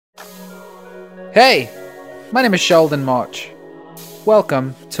Hey, my name is Sheldon March.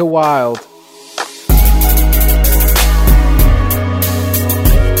 Welcome to Wild.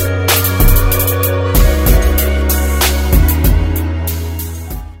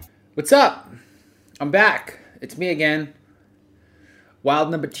 What's up? I'm back. It's me again.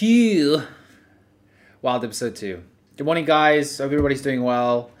 Wild number 2. Wild episode 2. Good morning, guys. Hope everybody's doing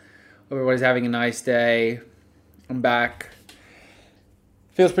well. Hope everybody's having a nice day. I'm back.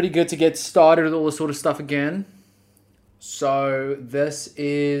 Feels pretty good to get started with all this sort of stuff again. So this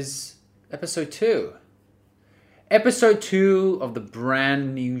is episode 2. Episode 2 of the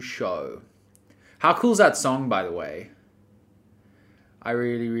brand new show. How cool is that song, by the way? I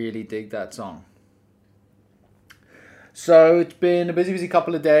really dig that song. So it's been a busy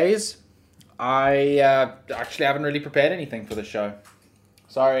couple of days. I actually haven't really prepared anything for the show.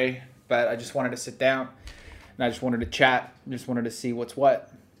 Sorry, but I just wanted to sit down. And I just wanted to chat. Just wanted to see what's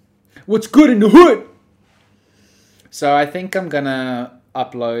what. What's good in the hood? So I think I'm gonna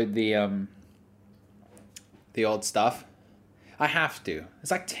upload the old stuff. I have to.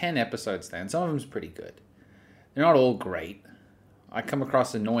 It's like 10 episodes there, and some of them's pretty good. They're not all great. I come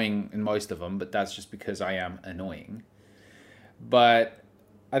across annoying in most of them, but that's just because I am annoying. But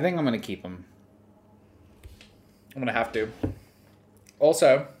I think I'm gonna keep them. I'm gonna have to.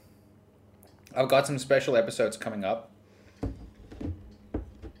 Also, I've got some special episodes coming up.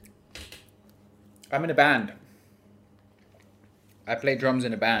 I'm in a band. I play drums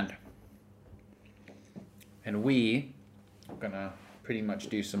in a band. And we are gonna pretty much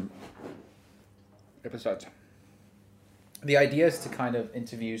do some episodes. The idea is to kind of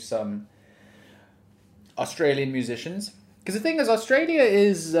interview some Australian musicians. Because the thing is, Australia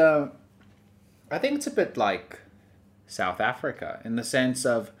is, I think it's a bit like South Africa in the sense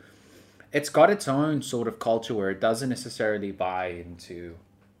of it's got its own sort of culture where it doesn't necessarily buy into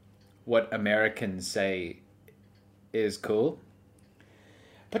what Americans say is cool.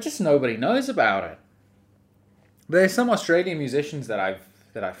 But just nobody knows about it. There's some Australian musicians that I've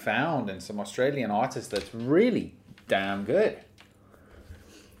found and some Australian artists that's really damn good.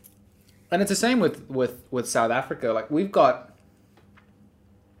 And it's the same with South Africa. Like we've got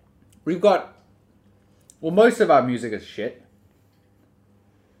well, most of our music is shit.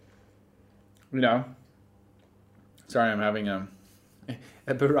 You know. Sorry, I'm having a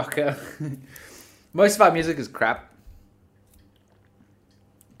Baraka. Most of our music is crap.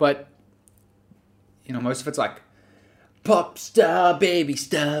 But you know, most of it's like pop star baby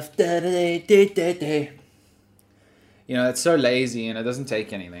stuff. Da, da, da, da, da. You know, it's so lazy and it doesn't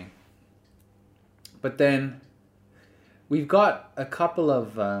take anything. But then we've got a couple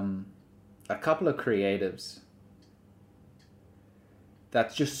of creatives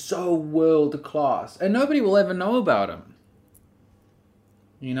that's just so world class, and nobody will ever know about them.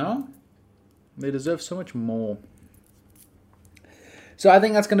 You know, they deserve so much more. So I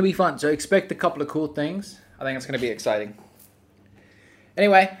think that's going to be fun. So expect a couple of cool things. I think it's going to be exciting.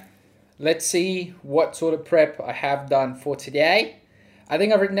 Anyway, let's see what sort of prep I have done for today. I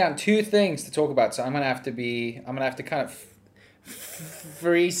think I've written down 2 things to talk about, so I'm gonna have to kind of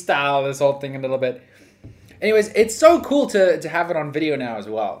freestyle this whole thing a little bit. Anyways, it's so cool to have it on video now as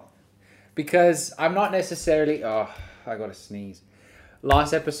well, because I'm not necessarily. Oh, I gotta sneeze.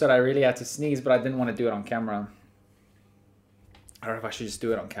 Last episode I really had to sneeze, but I didn't want to do it on camera. I don't know if I should just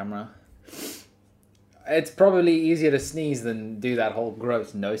do it on camera. It's probably easier to sneeze than do that whole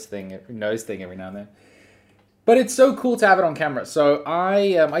gross nose thing every now and then. But it's so cool to have it on camera. So I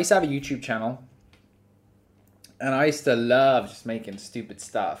used to have a YouTube channel. And I used to love just making stupid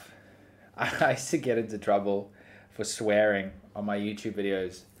stuff. I used to get into trouble for swearing on my YouTube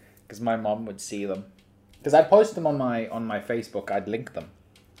videos. Because my mom would see them. Because I'd post them on my Facebook. I'd link them.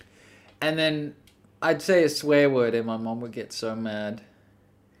 And then I'd say a swear word and my mom would get so mad.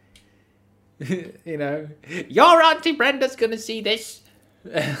 You know. Your Auntie Brenda's going to see this.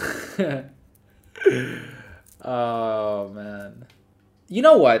 Oh, man. You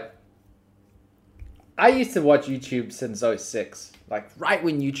know what? I used to watch YouTube since 2006. Like, right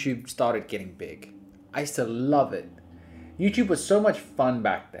when YouTube started getting big. I used to love it. YouTube was so much fun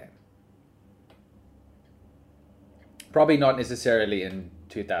back then. Probably not necessarily in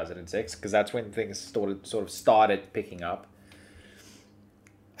 2006, because that's when things sort of started picking up.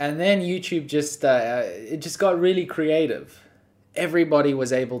 And then YouTube just got really creative. Everybody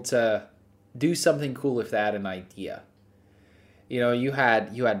was able to do something cool if they had an idea. You know, you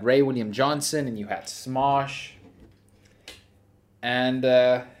had Ray William Johnson and you had Smosh. And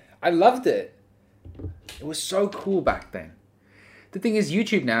I loved it. It was so cool back then. The thing is,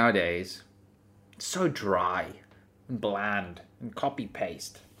 YouTube nowadays, it's so dry and bland and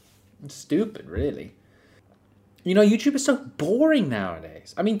copy-paste. It's stupid, really. You know, YouTube is so boring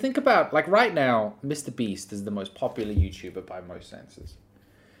nowadays. I mean, think about, like right now, Mr. Beast is the most popular YouTuber by most senses.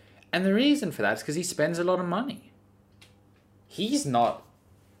 And the reason for that is because he spends a lot of money. He's not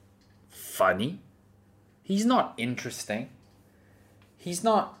funny. He's not interesting. He's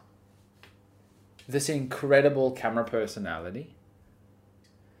not this incredible camera personality.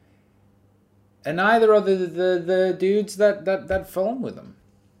 And neither are the dudes that film with him.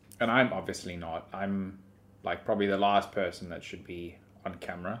 And I'm obviously not. I'm like probably the last person that should be on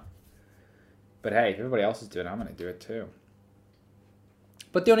camera. But hey, if everybody else is doing it, I'm going to do it too.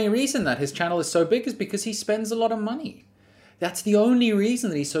 But the only reason that his channel is so big is because he spends a lot of money. That's the only reason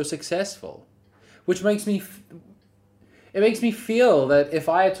that he's so successful. Which makes me... It makes me feel that if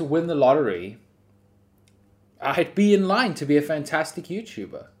I had to win the lottery, I'd be in line to be a fantastic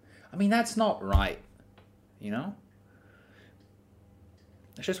YouTuber. I mean, that's not right. You know?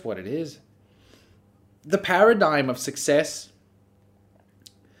 That's just what it is. The paradigm of success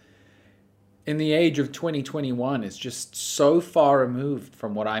in the age of 2021 is just so far removed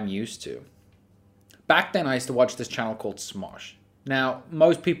from what I'm used to. Back then, I used to watch this channel called Smosh. Now,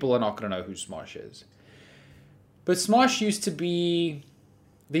 most people are not going to know who Smosh is. But Smosh used to be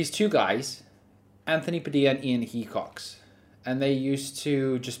these two guys, Anthony Padilla and Ian Hecox. And they used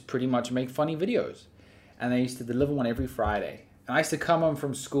to just pretty much make funny videos. And they used to deliver one every Friday. And I used to come home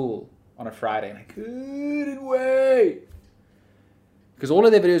from school on a Friday and I couldn't wait. Because all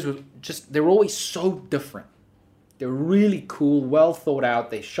of their videos were just, they were always so different. They were really cool, well thought out.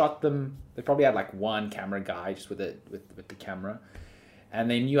 They shot them. They probably had like one camera guy just with the camera. And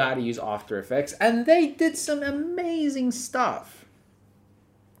they knew how to use After Effects. And they did some amazing stuff.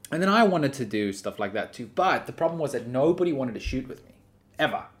 And then I wanted to do stuff like that too. But the problem was that nobody wanted to shoot with me.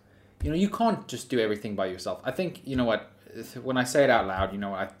 Ever. You know, you can't just do everything by yourself. I think, you know what, when I say it out loud, you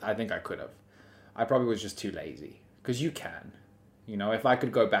know, I think I could have. I probably was just too lazy. Because you can. You know, if I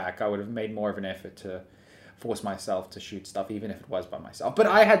could go back, I would have made more of an effort to force myself to shoot stuff, even if it was by myself. But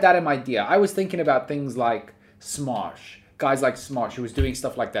I had that in my idea. I was thinking about things like Smosh. Guys like Smosh who was doing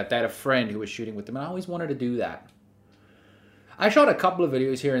stuff like that. They had a friend who was shooting with them, and I always wanted to do that. I shot a couple of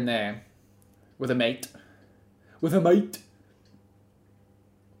videos here and there with a mate.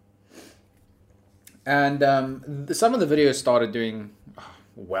 And some of the videos started doing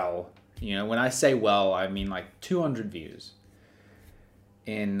well. You know, when I say well, I mean like 200 views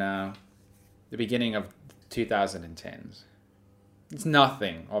in the beginning of 2010s. It's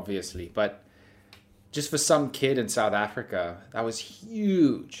nothing, obviously, but just for some kid in South Africa, that was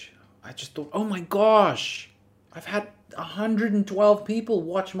huge. I just thought, oh my gosh, I've had 112 people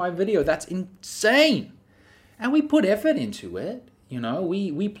watch my video. That's insane. And we put effort into it. You know,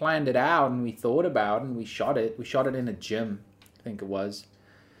 we planned it out and we thought about it and we shot it. We shot it in a gym, I think it was.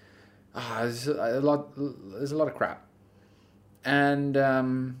 There's a lot of crap.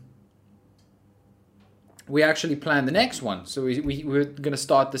 And we actually planned the next one. So we were going to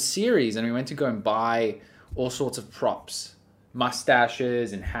start the series, and we went to go and buy all sorts of props.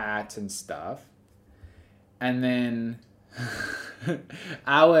 Mustaches and hats and stuff. And then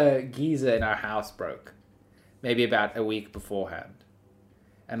our geyser in our house broke. Maybe about a week beforehand.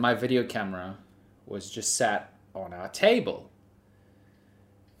 And my video camera was just sat on our table.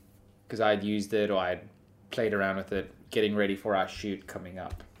 Because I'd used it or I'd played around with it, getting ready for our shoot coming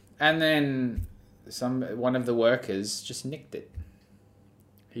up. And then one of the workers just nicked it.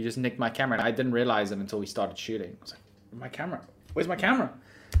 He just nicked my camera, and I didn't realize it until we started shooting. I was like, my camera? Where's my camera?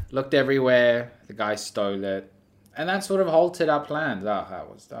 Looked everywhere. The guy stole it. And that sort of halted our plans. That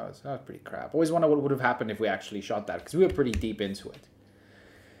was pretty crap. Always wonder what would have happened if we actually shot that, because we were pretty deep into it.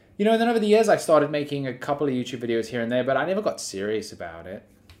 You know, and then over the years, I started making a couple of YouTube videos here and there, but I never got serious about it.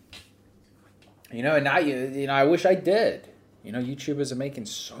 You know, and now, you know, I wish I did. You know, YouTubers are making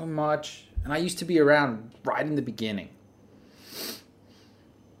so much, and I used to be around right in the beginning.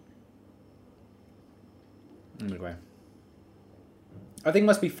 Anyway, I think it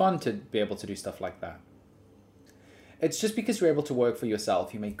must be fun to be able to do stuff like that. It's just because you're able to work for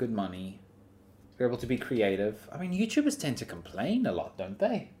yourself, you make good money, you're able to be creative. I mean, YouTubers tend to complain a lot, don't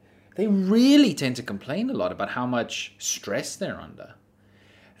they? They really tend to complain a lot about how much stress they're under.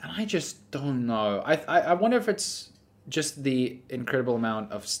 And I just don't know. I wonder if it's just the incredible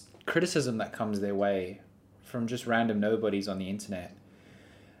amount of criticism that comes their way from just random nobodies on the internet.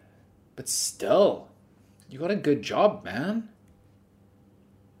 But still, you got a good job, man.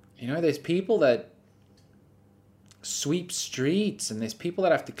 You know, there's people that sweep streets, and there's people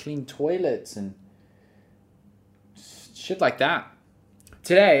that have to clean toilets and shit like that.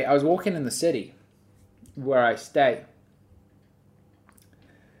 Today, I was walking in the city where I stay.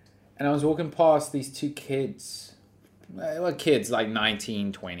 And I was walking past these two kids. Well, kids like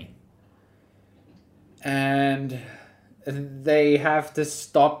 19, 20. And they have to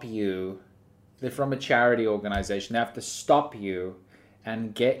stop you. They're from a charity organization. They have to stop you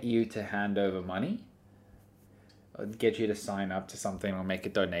and get you to hand over money. Or get you to sign up to something or make a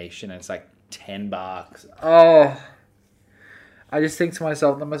donation. And it's like $10. Oh, I just think to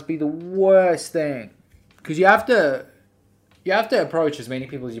myself, that must be the worst thing. Because you have to approach as many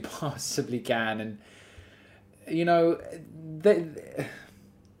people as you possibly can. And, you know,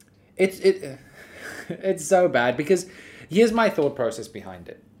 it's so bad. Because here's my thought process behind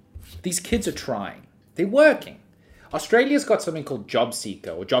it. These kids are trying. They're working. Australia's got something called Job Seeker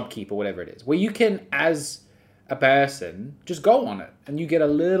or JobKeeper, whatever it is, where you can, as a person, just go on it and you get a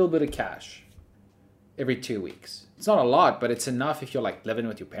little bit of cash every 2 weeks. It's not a lot, but it's enough if you're like living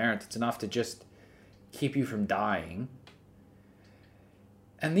with your parents. It's enough to just keep you from dying.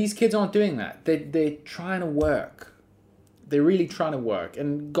 And these kids aren't doing that. They're trying to work. They're really trying to work.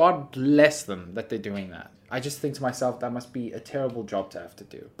 And God bless them that they're doing that. I just think to myself, that must be a terrible job to have to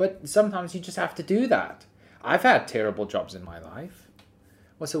do. But sometimes you just have to do that. I've had terrible jobs in my life.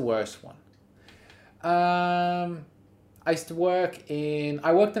 What's the worst one? I worked in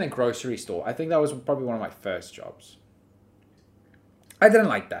a grocery store. I think that was probably one of my first jobs. I didn't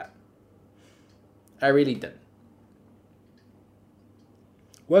like that. I really didn't.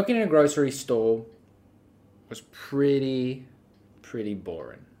 Working in a grocery store was pretty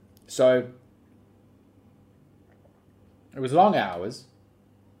boring. So, it was long hours.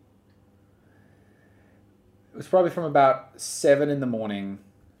 It was probably from about 7 in the morning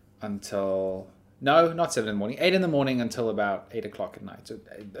until... No, not 7 in the morning. 8 in the morning until about 8 o'clock at night. So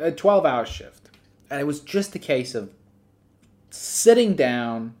a 12-hour shift. And it was just a case of sitting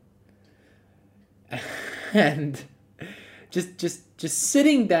down and just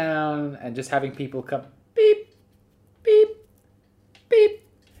sitting down and just having people come beep, beep, beep.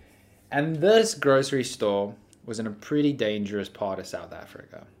 And this grocery store was in a pretty dangerous part of South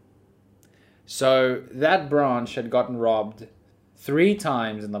Africa. So that branch had gotten robbed 3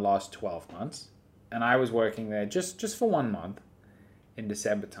 times in the last 12 months. And I was working there just for 1 month in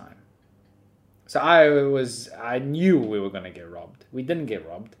December time. So I knew we were going to get robbed. We didn't get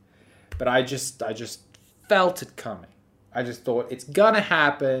robbed, but I just felt it coming. I just thought, it's going to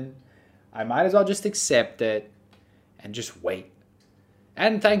happen. I might as well just accept it and just wait.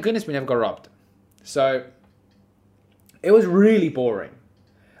 And thank goodness we never got robbed. So it was really boring.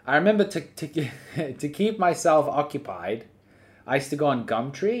 I remember to keep myself occupied, I used to go on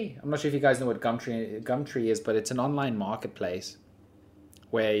Gumtree. I'm not sure if you guys know what Gumtree is, but it's an online marketplace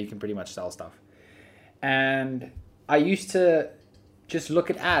where you can pretty much sell stuff. And I used to just look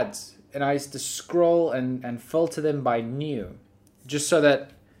at ads, and I used to scroll and filter them by new, just so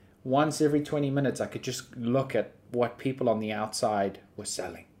that once every 20 minutes I could just look at what people on the outside were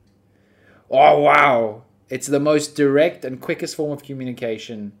selling. Oh, wow. It's the most direct and quickest form of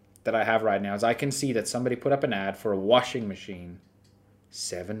communication that I have right now, is I can see that somebody put up an ad for a washing machine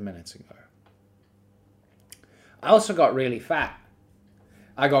 7 minutes ago. I also got really fat.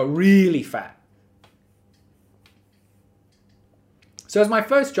 I got really fat. So it was my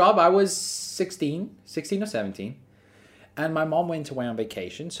first job. I was 16 or 17. And my mom went away on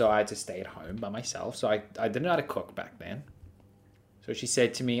vacation, so I had to stay at home by myself. So I didn't know how to cook back then. So she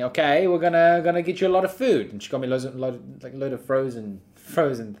said to me, okay, we're gonna get you a lot of food. And she got me a load of frozen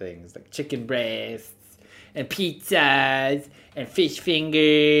things, like chicken breasts and pizzas and fish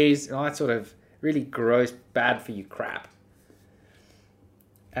fingers and all that sort of really gross, bad for you crap.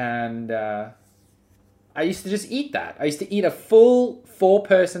 And I used to just eat that. I used to eat a full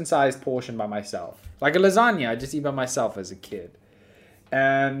 4-person sized portion by myself. Like a lasagna, I just eat by myself as a kid.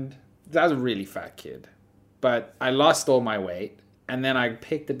 And I was a really fat kid. But I lost all my weight. And then I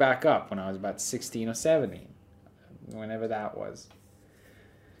picked it back up when I was about 16 or 17. Whenever that was.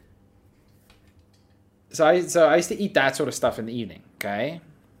 So I used to eat that sort of stuff in the evening, okay?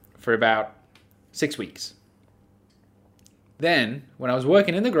 For about 6 weeks. Then, when I was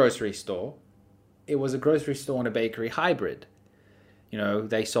working in the grocery store, it was a grocery store and a bakery hybrid. You know,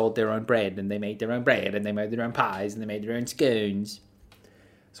 they sold their own bread, and they made their own bread, and they made their own pies, and they made their own scones.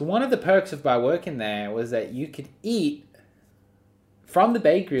 So one of the perks of by working there was that you could eat from the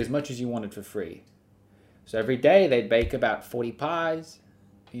bakery as much as you wanted for free. So every day they'd bake about 40 pies.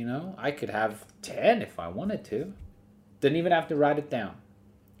 You know, I could have 10 if I wanted to. Didn't even have to write it down.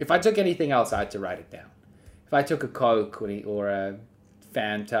 If I took anything else, I had to write it down. If I took a Coke or a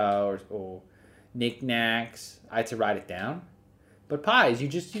Fanta or knickknacks, I had to write it down. But pies, you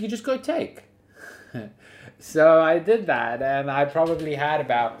could just go take. So I did that, and I probably had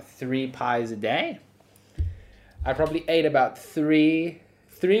about 3 pies a day. I probably ate about three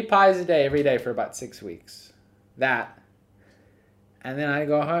pies a day every day for about 6 weeks. That. And then I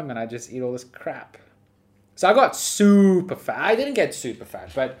go home and I just eat all this crap. So I got super fat. I didn't get super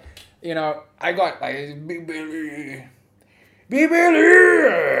fat, but, you know, I got like big belly. Big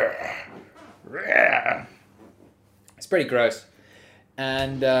belly! It's pretty gross.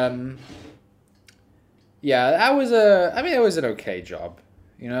 And, yeah, that was it was an okay job.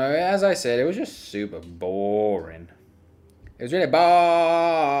 You know, as I said, it was just super boring. It was really boring.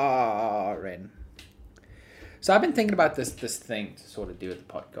 So I've been thinking about this thing to sort of do with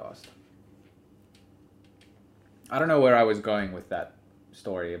the podcast. I don't know where I was going with that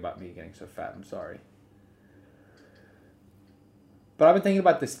story about me getting so fat. I'm sorry. But I've been thinking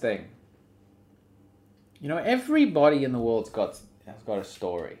about this thing. You know, everybody in the world's has got a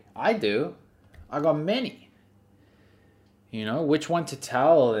story. I do. I got many. You know, which one to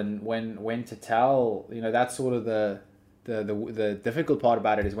tell and when to tell. You know, that's sort of the difficult part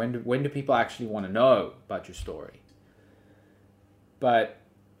about it is when do people actually want to know about your story. But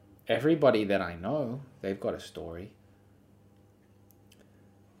everybody that I know, they've got a story.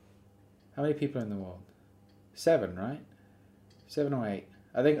 How many people in the world? 7, right? 7 or 8.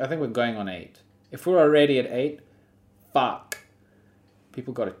 I think we're going on 8. If we're already at 8, fuck.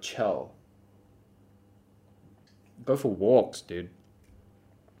 People gotta chill. Go for walks, dude.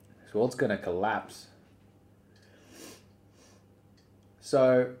 This world's gonna collapse.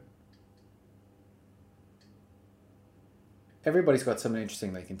 So everybody's got something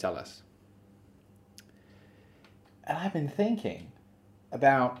interesting they can tell us. And I've been thinking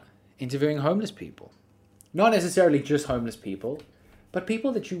about interviewing homeless people. Not necessarily just homeless people, but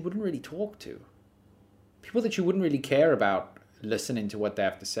people that you wouldn't really talk to. People that you wouldn't really care about listening to what they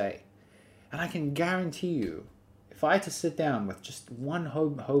have to say. And I can guarantee you, if I had to sit down with just one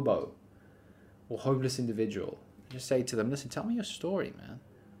hobo or homeless individual, just say to them, listen, tell me your story, man.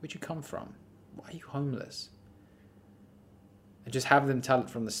 Where'd you come from? Why are you homeless? And just have them tell it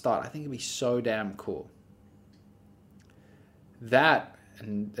from the start. I think it'd be so damn cool. That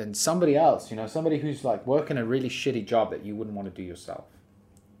and somebody else, you know, somebody who's like working a really shitty job that you wouldn't want to do yourself.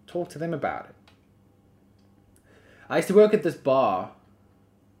 Talk to them about it. I used to work at this bar,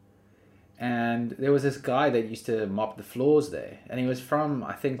 and there was this guy that used to mop the floors there, and he was from,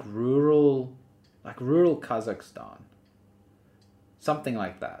 I think, rural Kazakhstan. Something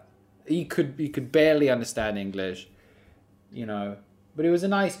like that. He could barely understand English, you know, but he was a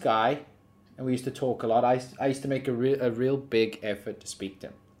nice guy, and we used to talk a lot. I used to make a real big effort to speak to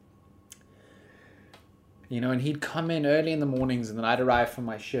him. You know, and he'd come in early in the mornings, and then I'd arrive from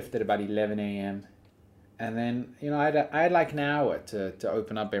my shift at about 11 a.m. And then, you know, I had like an hour to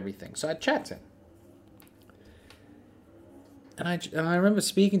open up everything. So I'd chat to him. And I remember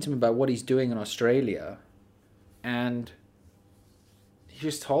speaking to him about what he's doing in Australia. And he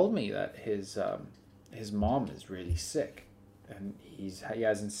just told me that his mom is really sick. And he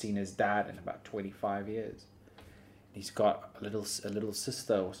hasn't seen his dad in about 25 years. He's got a little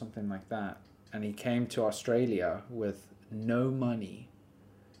sister or something like that. And he came to Australia with no money.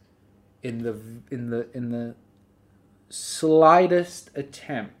 In the slightest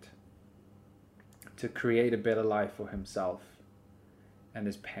attempt to create a better life for himself and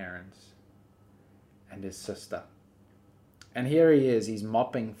his parents and his sister. And here he is, he's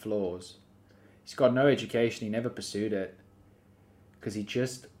mopping floors. He's got no education, he never pursued it, because he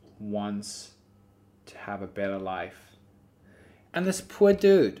just wants to have a better life. And this poor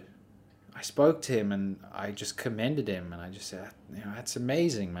dude, I spoke to him and I just commended him and I just said, you know, that's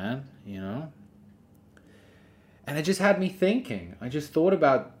amazing, man, you know. And it just had me thinking. I just thought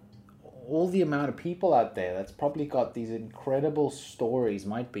about all the amount of people out there that's probably got these incredible stories,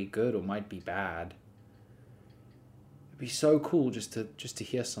 might be good or might be bad. It'd be so cool just to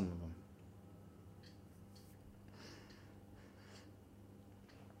hear some of them.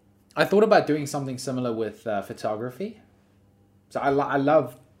 I thought about doing something similar with photography. So I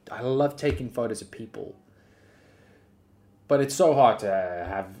love taking photos of people. But it's so hard to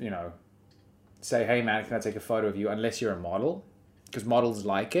have, you know, say, hey man, can I take a photo of you? Unless you're a model. Because models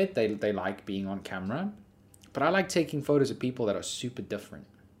like it. They like being on camera. But I like taking photos of people that are super different.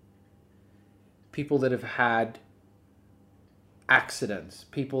 People that have had accidents.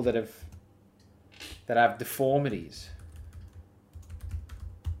 People that have deformities.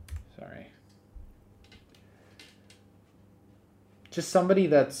 Sorry. Just somebody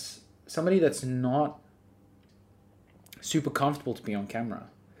that's not super comfortable to be on camera.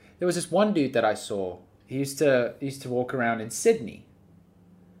 There was this one dude that I saw. He used to walk around in Sydney.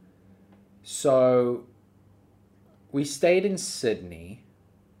 So we stayed in Sydney.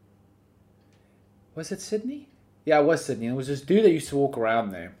 Was it Sydney? Yeah, it was Sydney. There was this dude that used to walk around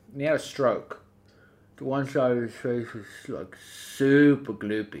there, and he had a stroke. The one side of his face was like super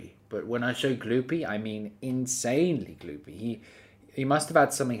gloopy. But when I say gloopy, I mean insanely gloopy. He must have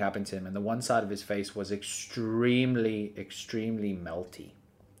had something happen to him, and the one side of his face was extremely, extremely melty.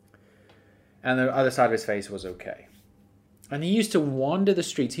 And the other side of his face was okay. And he used to wander the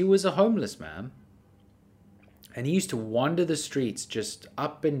streets. He was a homeless man. And he used to wander the streets just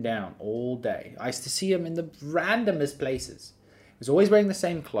up and down all day. I used to see him in the randomest places. He was always wearing the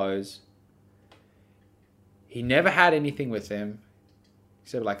same clothes. He never had anything with him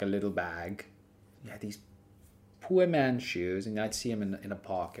except like a little bag. He had these poor man's shoes, and I'd see him in a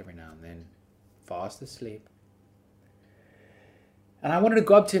park every now and then, fast asleep. And I wanted to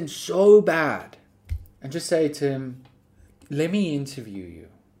go up to him so bad and just say to him, let me interview you.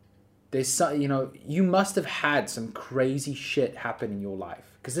 There's some, you must have had some crazy shit happen in your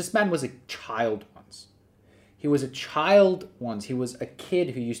life. Because this man was a child once. He was a child once. He was a kid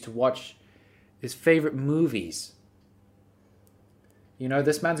who used to watch his favorite movies.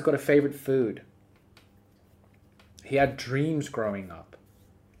 This man's got a favorite food. He had dreams growing up.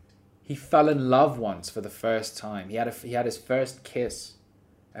 He fell in love once for the first time. He had his first kiss.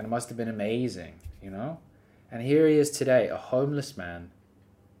 And it must have been amazing, And here he is today, a homeless man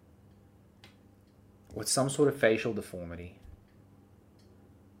with some sort of facial deformity,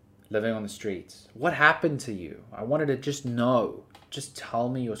 living on the streets. What happened to you? I wanted to just know. Just tell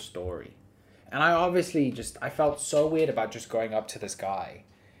me your story. And I obviously I felt so weird about just going up to this guy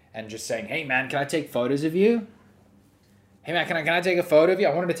and just saying, hey man, can I take photos of you? Hey man, can I take a photo of you?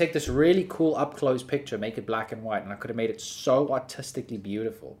 I wanted to take this really cool up close picture, make it black and white, and I could have made it so artistically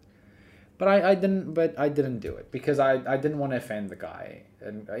beautiful. But I didn't do it because I didn't want to offend the guy.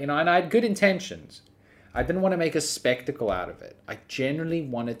 And and I had good intentions. I didn't want to make a spectacle out of it. I genuinely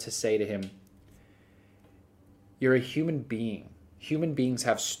wanted to say to him, you're a human being. Human beings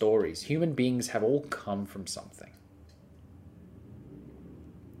have stories. Human beings have all come from something.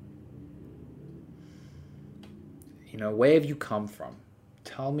 Where have you come from?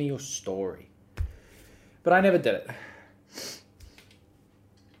 Tell me your story. But I never did it.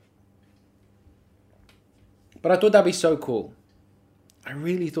 But I thought that'd be so cool. I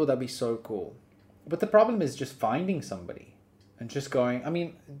really thought that'd be so cool. But the problem is just finding somebody and just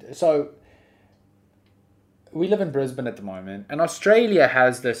going, so we live in Brisbane at the moment, and Australia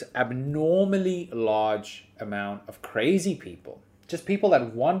has this abnormally large amount of crazy people. Just people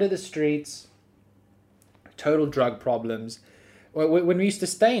that wander the streets, total drug problems. When we used to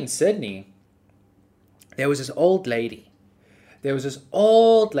stay in Sydney, there was this old lady.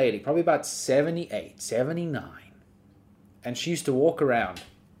 Probably about 78, 79. And she used to walk around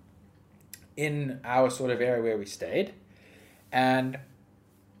in our sort of area where we stayed. And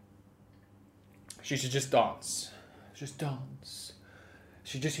she used to just dance. Just dance.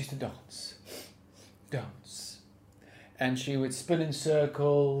 She just used to dance. Dance. And she would spin in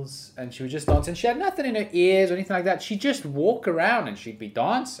circles. And she would just dance. And she had nothing in her ears or anything like that. She'd just walk around and she'd be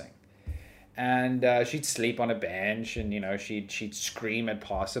dancing. And she'd sleep on a bench. And, she'd scream at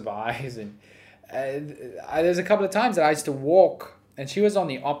passerbys. And there's a couple of times that I used to walk. And she was on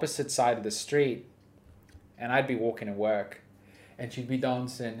the opposite side of the street. And I'd be walking to work. And she'd be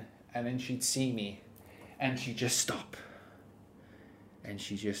dancing. And then she'd see me. And she'd just stop. And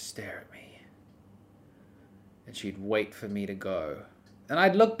she'd just stare at me. And she'd wait for me to go. And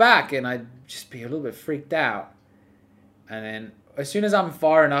I'd look back and I'd just be a little bit freaked out. And then as soon as I'm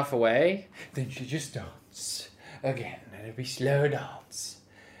far enough away, then she'd just dance again. And it'd be slow dance.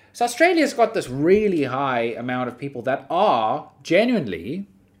 So Australia's got this really high amount of people that are genuinely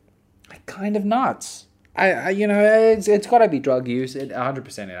kind of nuts. It's got to be drug use.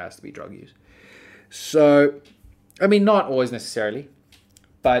 100% it has to be drug use. So, not always necessarily,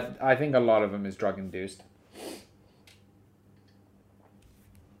 but I think a lot of them is drug induced.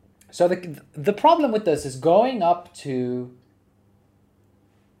 So the problem with this is going up to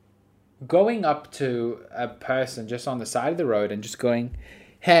a person just on the side of the road and just going,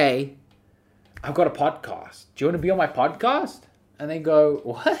 hey, I've got a podcast. Do you want to be on my podcast? And they go,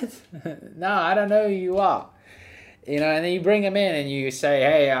 what? No, I don't know who you are. And then you bring them in and you say,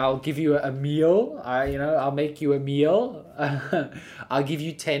 hey, I'll give you a meal. I'll make you a meal. I'll give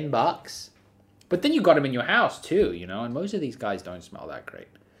you $10. But then you got them in your house too, and most of these guys don't smell that great.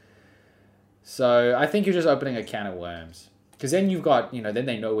 So I think you're just opening a can of worms. Because then you've got, then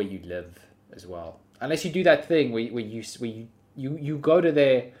they know where you live as well. Unless you do that thing where you go to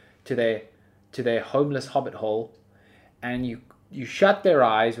their homeless hobbit hole and you you shut their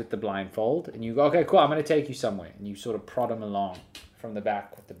eyes with the blindfold, and you go, okay, cool, I'm going to take you somewhere. And you sort of prod them along from the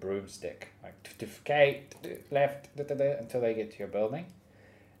back with the broomstick. Like, okay, left, until they get to your building.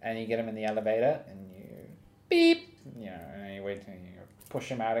 And you get them in the elevator, and you beep, you know, and you wait, and you push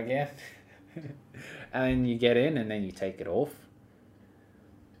them out again. And then you get in, and then you take it off.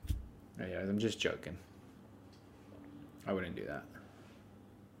 Yeah, I'm just joking. I wouldn't do that.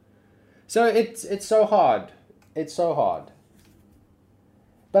 So it's so hard. It's so hard.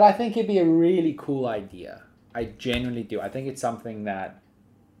 But I think it'd be a really cool idea. I genuinely do. I think it's something that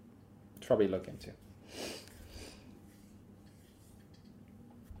I'll probably look into.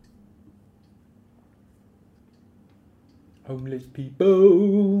 Homeless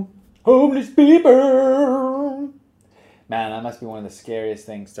people. Homeless people. Man, that must be one of the scariest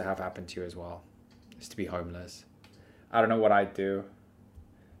things to have happen to you as well. Is to be homeless. I don't know what I'd do.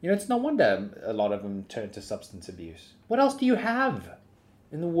 You know, it's no wonder a lot of them turn to substance abuse. What else do you have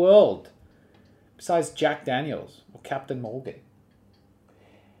in the world besides Jack Daniels or Captain Morgan?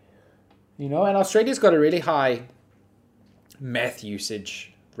 You know, and Australia's got a really high meth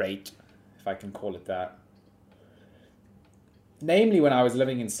usage rate, if I can call it that. Namely, when I was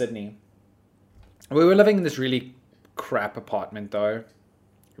living in Sydney. We were living in this really crap apartment, though.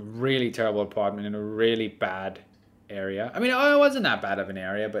 Really terrible apartment in a really bad area. I mean, it wasn't that bad of an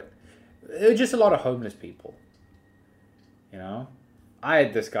area, but it was just a lot of homeless people. You know? I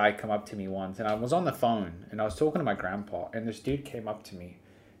had this guy come up to me once, and I was on the phone, and I was talking to my grandpa, and this dude came up to me,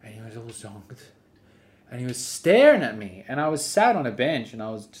 and he was all zonked. And he was staring at me, and I was sat on a bench, and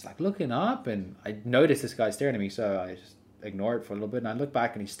I was just like looking up, and I noticed this guy staring at me, so I just ignored it for a little bit, and I look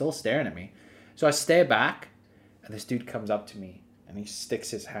back, and he's still staring at me. So I stare back, and this dude comes up to me, and he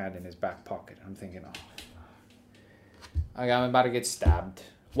sticks his hand in his back pocket. I'm thinking, oh, okay, I'm about to get stabbed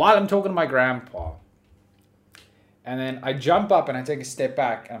while I'm talking to my grandpa. And then I jump up and I take a step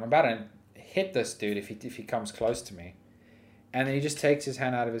back, and I'm about to hit this dude if he comes close to me. And then he just takes his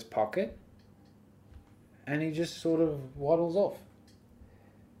hand out of his pocket, and he just sort of waddles off.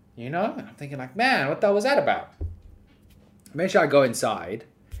 You know? And I'm thinking like, man, what the hell was that about? Eventually I go inside,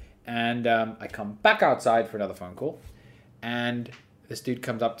 and I come back outside for another phone call, and this dude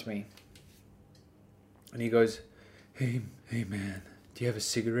comes up to me, and he goes, hey man, do you have a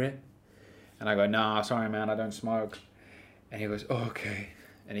cigarette? And I go, nah, sorry man, I don't smoke. And he goes, oh, okay.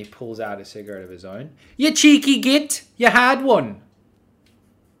 And he pulls out a cigarette of his own. You cheeky git, you had one.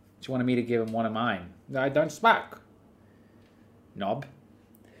 Just wanted me to give him one of mine. I don't smoke. Knob.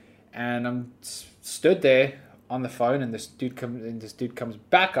 And I'm stood there on the phone, and this dude comes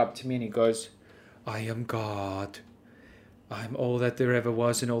back up to me, and he goes, I am God. I'm all that there ever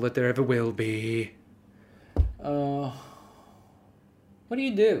was and all that there ever will be. What do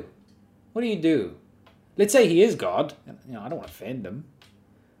you do? What do you do? Let's say he is God. You know, I don't want to offend him. I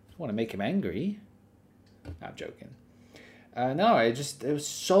just want to make him angry. No, I'm joking. No, it was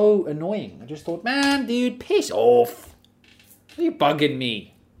so annoying. I just thought, man, dude, piss off. Are you bugging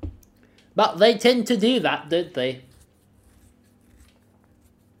me? But they tend to do that, don't they?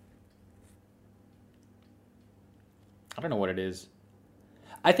 I don't know what it is.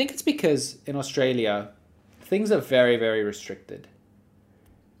 I think it's because in Australia, things are very, very restricted.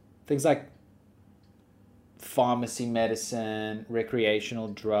 Things like pharmacy medicine, recreational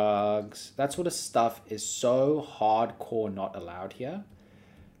drugs, that sort of stuff is so hardcore not allowed here.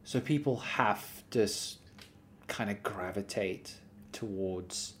 So people have to kind of gravitate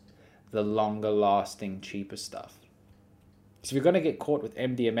towards the longer lasting, cheaper stuff. So if you're going to get caught with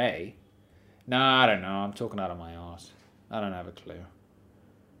MDMA, I don't know. I'm talking out of my ass. I don't have a clue.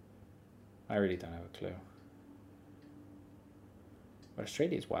 I really don't have a clue. But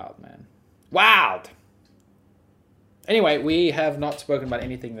Australia's wild, man. Wild! Anyway, we have not spoken about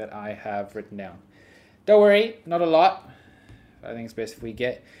anything that I have written down. Don't worry, not a lot. I think it's best if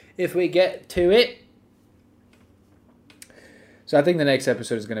we get to it. So I think the next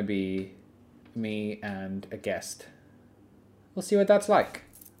episode is going to be me and a guest. We'll see what that's like.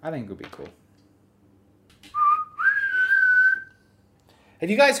 I think it'll be cool. Have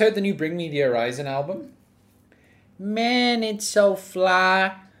you guys heard the new Bring Me the Horizon album? Man, it's so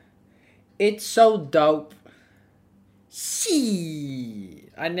fly. It's so dope. See,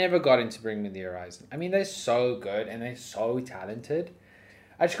 I never got into Bring Me the Horizon. I mean, they're so good and they're so talented.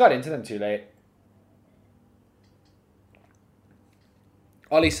 I just got into them too late.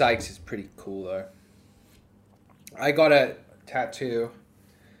 Ollie Sykes is pretty cool though. I got a tattoo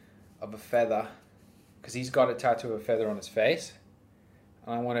of a feather because he's got a tattoo of a feather on his face.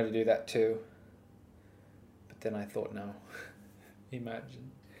 And I wanted to do that too. But then I thought, no.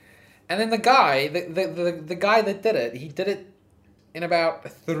 Imagine. And then the guy, the guy that did it, he did it in about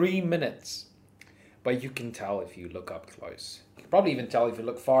 3 minutes. But you can tell if you look up close. You can probably even tell if you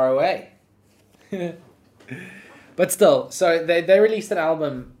look far away. But still, so they released an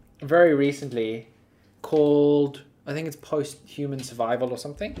album very recently called, I think it's Post-Human Survival or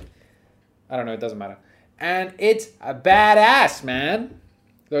something. I don't know, it doesn't matter. And it's a badass, man.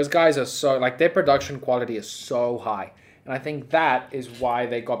 Those guys are so, like, their production quality is so high. And I think that is why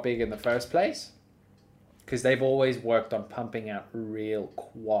they got big in the first place. Because they've always worked on pumping out real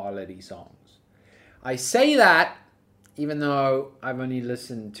quality songs. I say that even though I've only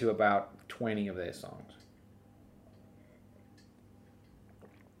listened to about 20 of their songs.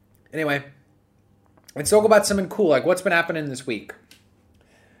 Anyway, let's talk about something cool, like what's been happening this week.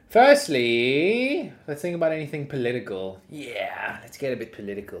 Firstly, let's think about anything political. Yeah, let's get a bit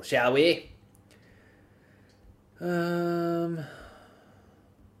political, shall we? I don't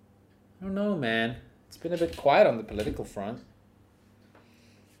know, man. It's been a bit quiet on the political front.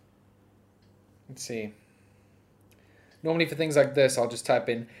 Let's see. Normally for things like this, I'll just type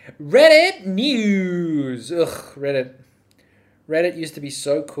in Reddit news. Ugh, Reddit. Reddit used to be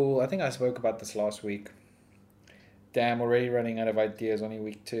so cool. I think I spoke about this last week. Damn, already running out of ideas. Only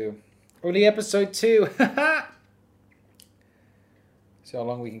week 2. Only episode 2. See how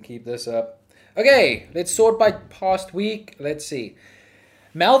long we can keep this up. Okay, let's sort by past week. Let's see.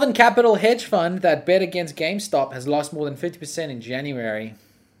 Melvin Capital hedge fund that bet against GameStop has lost more than 50% in January.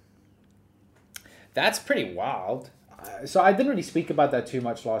 That's pretty wild. So I didn't really speak about that too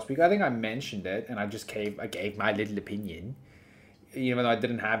much last week. I think I mentioned it and I gave my little opinion, even though I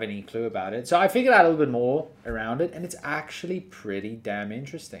didn't have any clue about it. So I figured out a little bit more around it, and it's actually pretty damn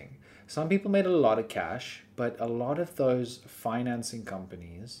interesting. Some people made a lot of cash, but a lot of those financing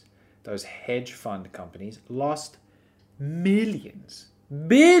companies, those hedge fund companies, lost millions,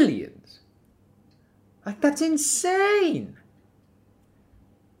 billions. Like, that's insane.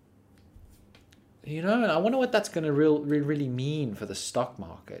 You know, and I wonder what that's going to really mean for the stock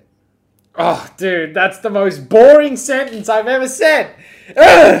market. Oh, dude, that's the most boring sentence I've ever said.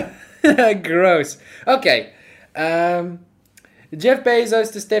 Ugh! Gross. Okay. Jeff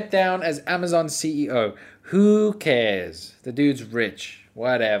Bezos to step down as Amazon CEO. Who cares? The dude's rich.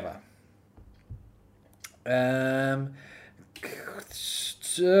 Whatever.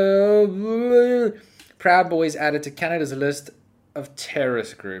 Proud Boys added to Canada's list of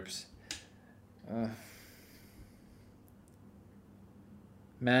terrorist groups.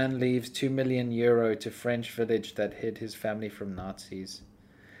 Man leaves €2 million to French village that hid his family from Nazis.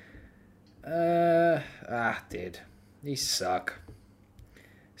 Dude. These suck.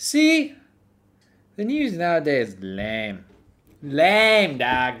 See? The news nowadays is lame. Lame,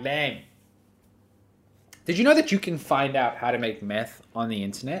 dog. Lame. Did you know that you can find out how to make meth on the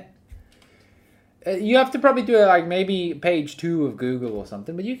internet? You have to probably do it like maybe page 2 of Google or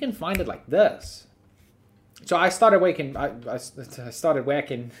something, but you can find it like this. So I started waking. I started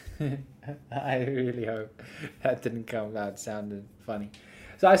whacking. I really hope that didn't come out. Sounded funny.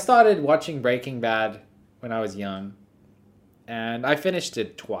 So I started watching Breaking Bad when I was young, and I finished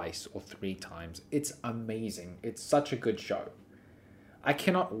it 2 or 3 times. It's amazing. It's such a good show. I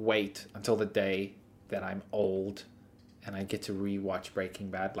cannot wait until the day that I'm old and I get to rewatch Breaking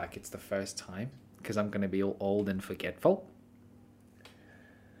Bad like it's the first time, because I'm going to be all old and forgetful.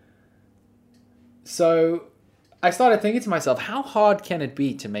 So I started thinking to myself, how hard can it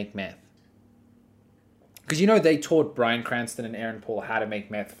be to make meth? Because, you know, they taught Bryan Cranston and Aaron Paul how to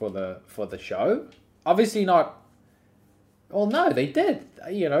make meth for the show. Obviously not. Well, no, they did.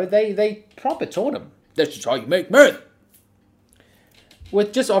 You know, they proper taught them. This is how you make meth.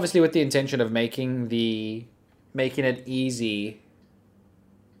 With just obviously with the intention of making it easy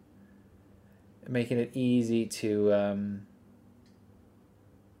to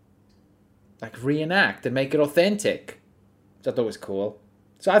like reenact and make it authentic, which I thought was cool.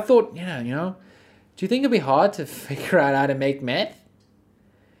 So I thought, yeah, you know, do you think it'd be hard to figure out how to make meth?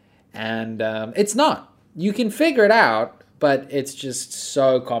 And it's not. You can figure it out, but it's just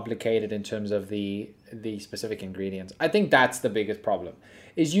so complicated in terms of the specific ingredients. I think that's the biggest problem,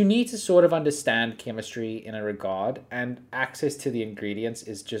 is you need to sort of understand chemistry in a regard, and access to the ingredients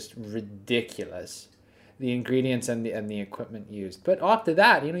is just ridiculous. The ingredients and the equipment used. But after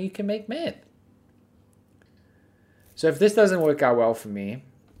that, you know, you can make meth. So if this doesn't work out well for me,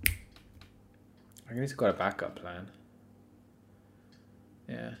 I need to got a backup plan.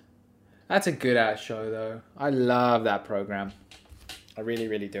 Yeah. That's a good ass show though. I love that program. I really,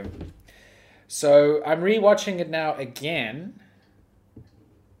 really do. So I'm rewatching it now again,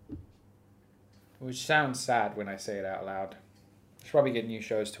 which sounds sad when I say it out loud. I should probably get new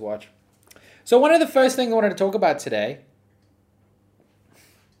shows to watch. So one of the first things I wanted to talk about today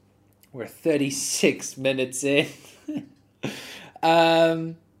We're 36 minutes in.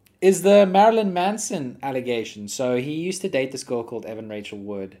 Is the Marilyn Manson allegation. So he used to date this girl called Evan Rachel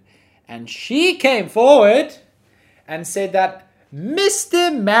Wood. And she came forward and said that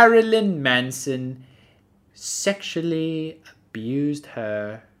Mr. Marilyn Manson sexually abused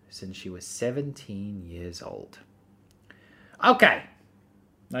her since she was 17 years old. Okay,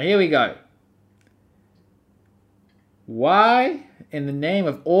 now here we go. Why, in the name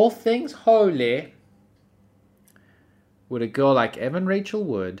of all things holy, would a girl like Evan Rachel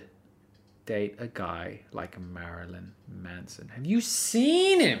Wood date a guy like Marilyn Manson? Have you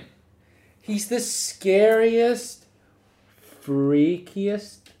seen him? He's the scariest,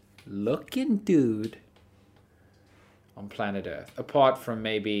 freakiest looking dude on planet Earth, apart from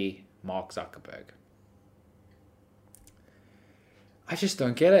maybe Mark Zuckerberg. I just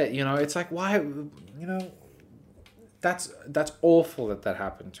don't get it. You know, it's like, why, you know, that's awful that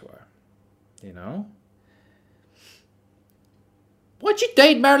happened to her. You know? Why'd you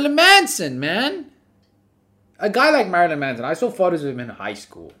date Marilyn Manson, man? A guy like Marilyn Manson, I saw photos of him in high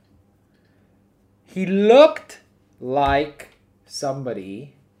school. He looked like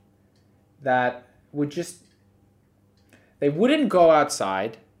somebody that would just... They wouldn't go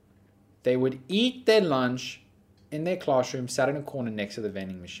outside. They would eat their lunch in their classroom, sat in a corner next to the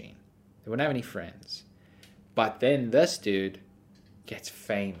vending machine. They wouldn't have any friends. But then this dude gets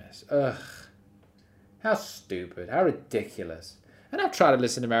famous. Ugh. How stupid. How ridiculous. And I've tried to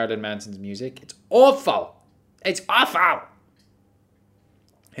listen to Marilyn Manson's music. It's awful. It's awful.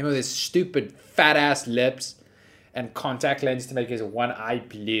 Him with his stupid fat-ass lips and contact lens to make his one eye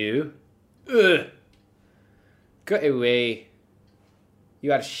blue. Ugh. Go away.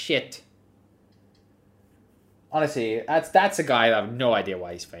 You are shit. Honestly, that's a guy that I have no idea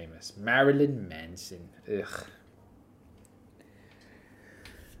why he's famous. Marilyn Manson. Ugh.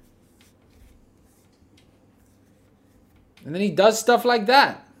 And then he does stuff like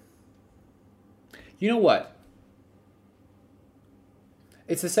that. You know what?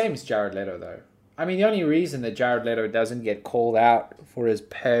 It's the same as Jared Leto, though. I mean, the only reason that Jared Leto doesn't get called out for his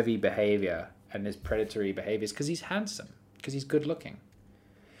pervy behavior and his predatory behavior is because he's handsome. Because he's good looking.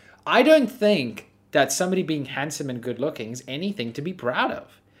 I don't think that somebody being handsome and good looking is anything to be proud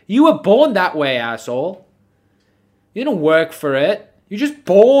of. You were born that way, asshole. You didn't work for it. You're just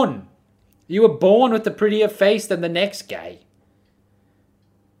born. You were born with a prettier face than the next guy.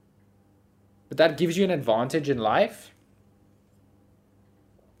 But that gives you an advantage in life?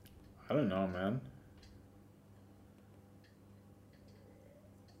 I don't know, man.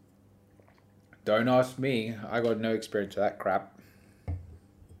 Don't ask me. I got no experience with that crap.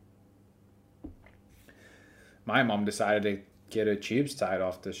 My mom decided to get her tubes tied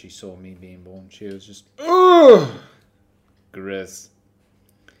after she saw me being born. She was just, ugh, gross.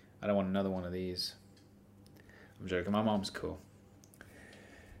 I don't want another one of these. I'm joking. My mom's cool.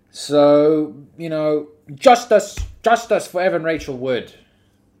 So, you know, justice for Evan Rachel Wood.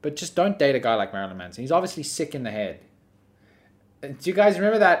 But just don't date a guy like Marilyn Manson. He's obviously sick in the head. Do you guys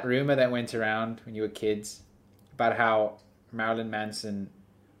remember that rumor that went around when you were kids about how Marilyn Manson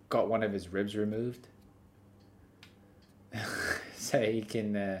got one of his ribs removed? So he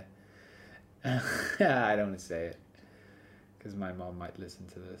can... I don't want to say it. Because my mom might listen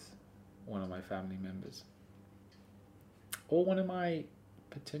to this. One of my family members. Or one of my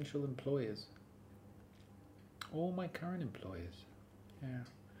potential employers. Or my current employers. Yeah.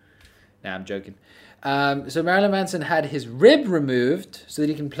 Nah, I'm joking. So Marilyn Manson had his rib removed so that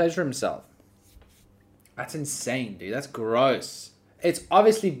he can pleasure himself. That's insane, dude. That's gross. It's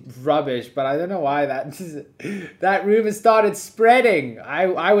obviously rubbish, but I don't know why that rumor started spreading.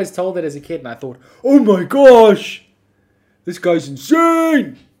 I was told it as a kid and I thought, oh my gosh, this guy's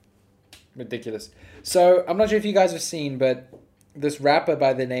insane. Ridiculous. So I'm not sure if you guys have seen, but this rapper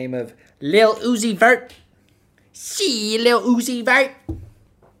by the name of Lil Uzi Vert. See, Lil Uzi Vert.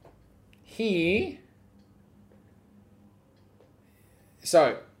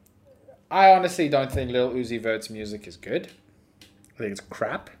 So, I honestly don't think Lil Uzi Vert's music is good. I think it's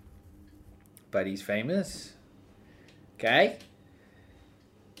crap. But he's famous. Okay?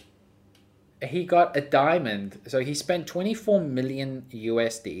 He got a diamond. So he spent 24 million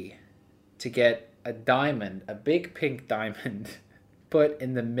USD to get a diamond, a big pink diamond, put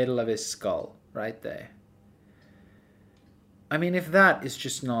in the middle of his skull. Right there. I mean, if that is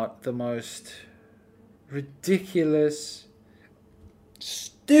just not the most ridiculous,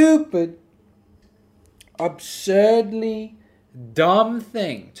 stupid, absurdly dumb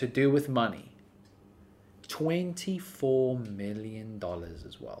thing to do with money. $24 million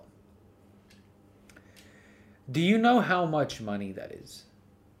as well. Do you know how much money that is?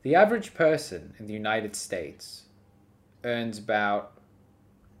 The average person in the United States earns about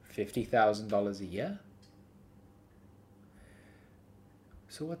 $50,000 a year.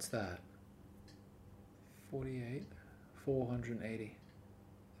 So what's that? 48, 480. I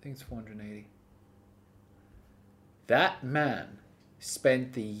think it's 480. That man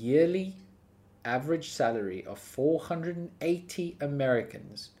spent the yearly average salary of 480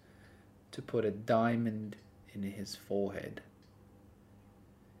 Americans to put a diamond in his forehead.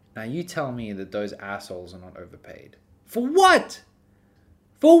 Now you tell me that those assholes are not overpaid. For what?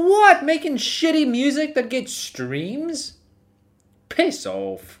 For what? Making shitty music that gets streams? Piss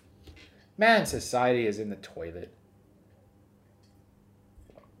off. Man, society is in the toilet.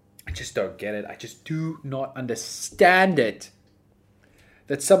 I just don't get it. I just do not understand it.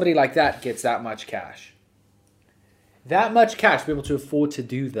 That somebody like that gets that much cash. That much cash to be able to afford to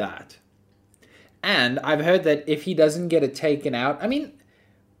do that. And I've heard that if he doesn't get it taken out, I mean,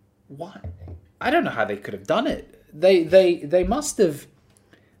 what? I don't know how they could have done it. They must have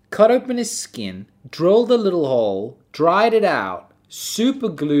cut open his skin, drilled a little hole, dried it out, super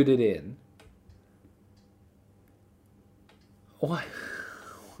glued it in. Why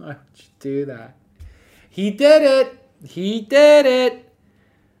would you do that? He did it. He did it.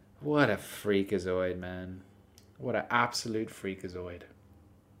 What a freakazoid, man. What an absolute freakazoid.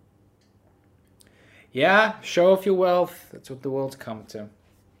 Yeah, show off your wealth. That's what the world's come to.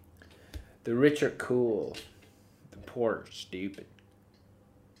 The rich are cool. The poor are stupid.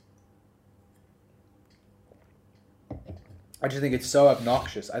 I just think it's so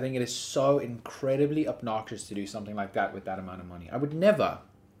obnoxious. I think it is so incredibly obnoxious to do something like that with that amount of money. I would never.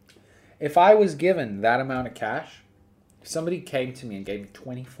 If I was given that amount of cash, if somebody came to me and gave me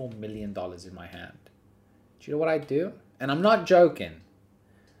 $24 million in my hand, do you know what I'd do? And I'm not joking.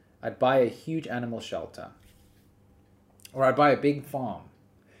 I'd buy a huge animal shelter. Or I'd buy a big farm.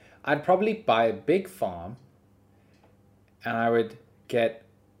 I'd probably buy a big farm and I would get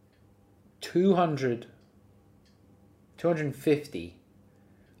 250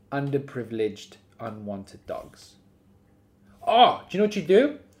 underprivileged, unwanted dogs. Oh, do you know what you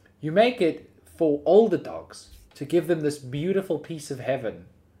do? You make it for older dogs to give them this beautiful piece of heaven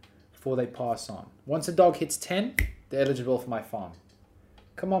before they pass on. Once a dog hits 10, they're eligible for my farm.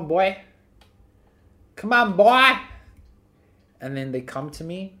 Come on, boy. Come on, boy. And then they come to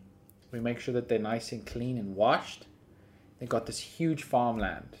me. We make sure that they're nice and clean and washed. They got this huge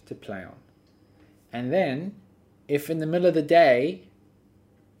farmland to play on. And then, if in the middle of the day,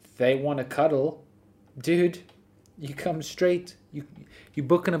 they want to cuddle, dude, you come straight. You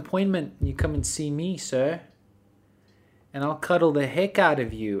book an appointment and you come and see me, sir. And I'll cuddle the heck out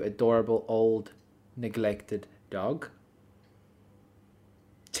of you, adorable old neglected dog.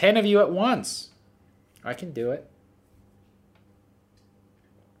 10 of you at once. I can do it.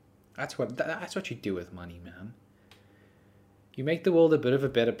 That's what you do with money, man. You make the world a bit of a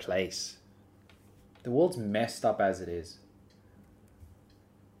better place. The world's messed up as it is.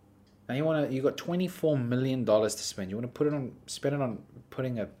 Now you got $24 million to spend. You want to spend it on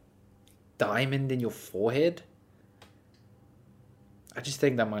putting a diamond in your forehead? I just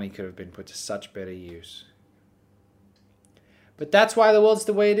think that money could have been put to such better use. But that's why the world's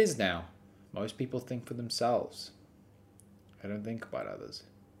the way it is now. Most people think for themselves. They don't think about others.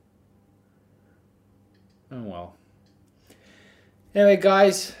 Oh well. Anyway,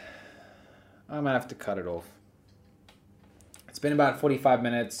 guys, I'm gonna have to cut it off. It's been about 45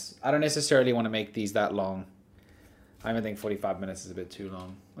 minutes. I don't necessarily want to make these that long. I even think 45 minutes is a bit too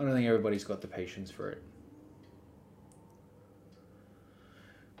long. I don't think everybody's got the patience for it.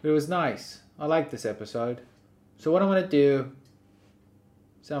 But it was nice. I like this episode. So what I'm gonna do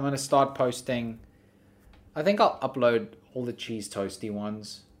is I'm gonna start posting. I think I'll upload all the cheese toasty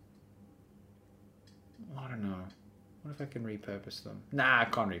ones. I don't know. What if I can repurpose them? Nah, I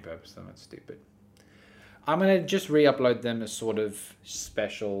can't repurpose them. That's stupid. I'm going to just re-upload them as sort of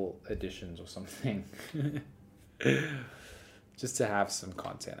special editions or something. Just to have some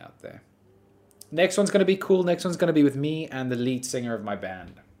content out there. Next one's going to be cool. Next one's going to be with me and the lead singer of my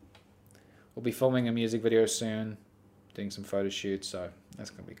band. We'll be filming a music video soon. Doing some photo shoots. So that's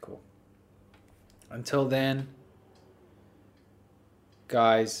going to be cool. Until then,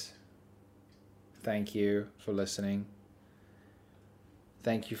 guys, thank you for listening.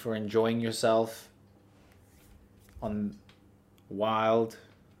 Thank you for enjoying yourself on Wild.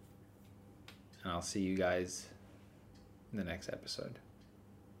 And I'll see you guys in the next episode.